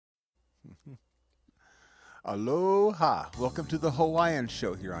Aloha! Welcome to the Hawaiian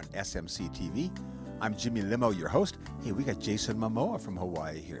Show here on SMC-TV. I'm Jimmy Limo, your host. Hey, we got Jason Momoa from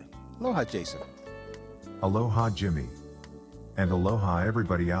Hawaii here. Aloha, Jason. Aloha, Jimmy. And aloha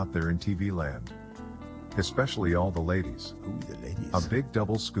everybody out there in TV land. Especially all the ladies. Ooh, the ladies. A big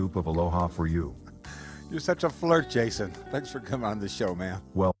double scoop of aloha for you. You're such a flirt, Jason. Thanks for coming on the show, man.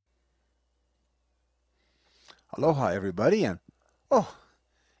 Well, aloha, everybody. And, oh,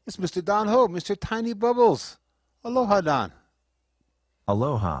 it's Mr. Don Ho, Mr. Tiny Bubbles. Aloha, Don.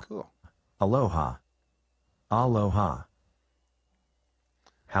 aloha. Cool. Aloha. Aloha.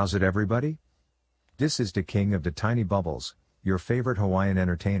 How's it, everybody? This is the king of the tiny bubbles, your favorite Hawaiian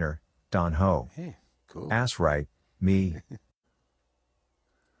entertainer, Don Ho. Hey, cool. That's right, me.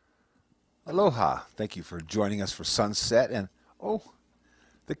 Aloha. Thank you for joining us for Sunset. And, oh,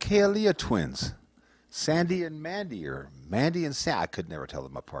 the Kealia twins. Sandy and Mandy, or Mandy and Sam. I could never tell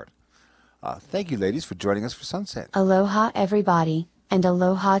them apart. Thank you, ladies, for joining us for Sunset. Aloha, everybody, and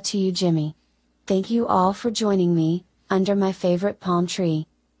aloha to you, Jimmy. Thank you all for joining me under my favorite palm tree.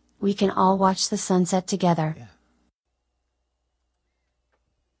 We can all watch the sunset together. Yeah.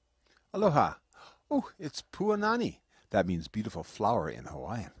 Aloha. Oh, it's Puanani. That means beautiful flower in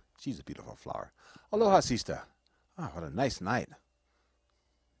Hawaiian. She's a beautiful flower. Aloha, Sista. Oh, what a nice night.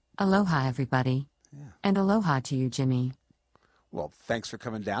 Aloha, everybody. Yeah. And aloha to you, Jimmy. Well, thanks for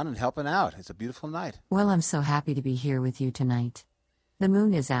coming down and helping out. It's a beautiful night. Well, I'm so happy to be here with you tonight. The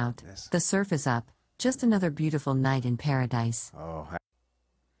moon is out, Yes. the surf is up, just another beautiful night in paradise. Oh,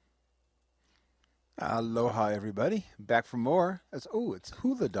 aloha, everybody. Back for more. It's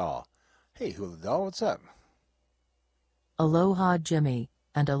Hula Doll. Hey, Hula Doll, what's up? Aloha, Jimmy,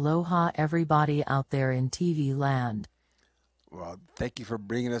 and aloha everybody out there in TV land. Well, thank you for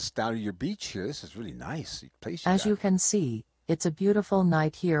bringing us down to your beach here. This is really nice. The place As got. you can see, it's a beautiful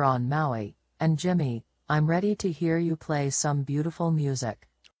night here on Maui, and Jimmy, I'm ready to hear you play some beautiful music.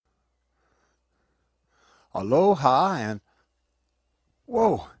 Aloha, and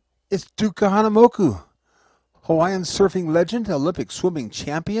whoa, it's Duke Kahanamoku, Hawaiian surfing legend, Olympic swimming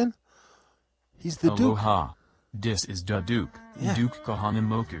champion. He's the Duke. Aloha. This is the Duke, Yeah. Duke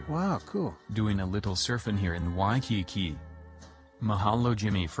Kahanamoku, Wow, cool. doing a little surfing here in Waikiki. Mahalo,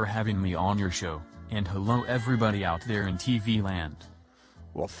 Jimmy, for having me on your show, and hello everybody out there in TV land.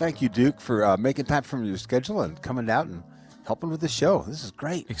 Well, thank you, Duke, for making time from your schedule and coming out and helping with the show. This is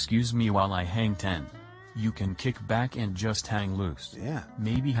great. Excuse me while I hang 10. You can kick back and just hang loose. Yeah.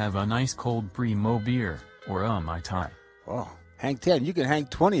 Maybe have a nice cold Primo beer, or a Mai Tai. Oh, hang 10. You can hang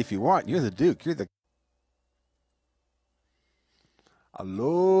 20 if you want. You're the Duke. You're the...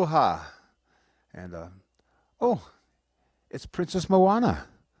 Aloha. And, oh, it's Princess Moana.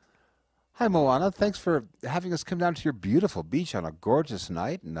 Hi, Moana. Thanks for having us come down to your beautiful beach on a gorgeous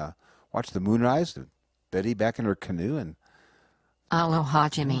night and watch the moonrise. Betty back in her canoe. And Aloha,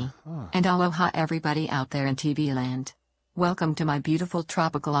 Jimmy. And aloha, everybody out there in TV land. Welcome to my beautiful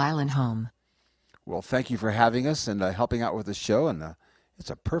tropical island home. well, thank you for having us and helping out with the show. And it's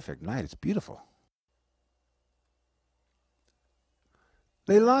a perfect night. It's beautiful.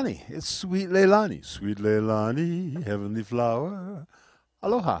 Leilani. It's sweet Leilani. Sweet Leilani, heavenly flower.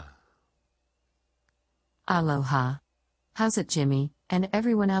 Aloha. Aloha. How's it, Jimmy, and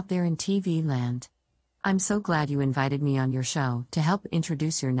everyone out there in TV land? I'm so glad you invited me on your show to help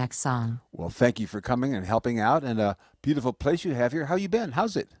introduce your next song. Well, thank you for coming and helping out, and a beautiful place you have here. How you been?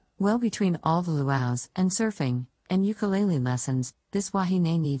 How's it? Well, between all the luau's and surfing and ukulele lessons, this wahine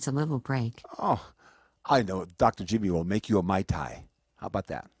needs a little break. Oh, I know. Dr. Jimmy will make you a Mai Tai. How about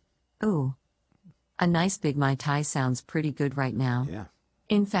that? Ooh. A nice big Mai Tai sounds pretty good right now. Yeah.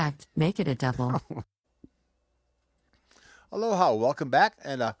 In fact, make it a double. Aloha. Welcome back.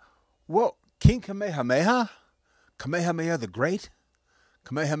 And, whoa, King Kamehameha? Kamehameha the Great?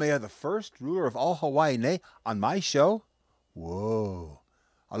 Kamehameha the First, ruler of all Hawaii on my show? Whoa.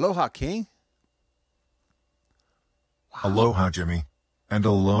 Aloha, King. Aloha, Jimmy. And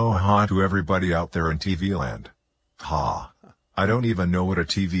aloha to everybody out there in TV land. Ha. I don't even know what a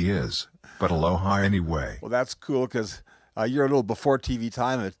TV is, but aloha anyway. Well, that's cool because you're a little before TV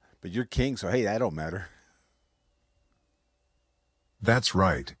time, but you're king, so hey, that don't matter. That's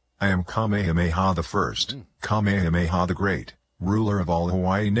right. I am Kamehameha the First, Kamehameha the Great, ruler of all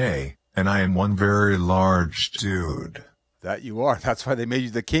Hawaii, and I am one very large dude. That you are. That's why they made you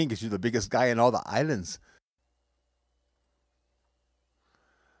the king, because you're the biggest guy in all the islands.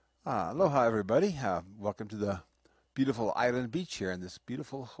 Aloha, everybody. Welcome to the beautiful island beach here and this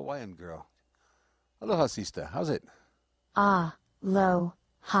beautiful Hawaiian girl. Aloha, Sista. How's it? Ah, lo,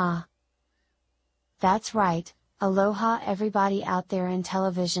 ha. That's right, Aloha everybody out there in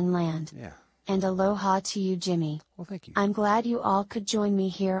television land. Yeah. And aloha to you, Jimmy. Well, thank you. I'm glad you all could join me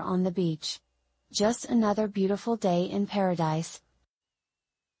here on the beach. Just another beautiful day in paradise,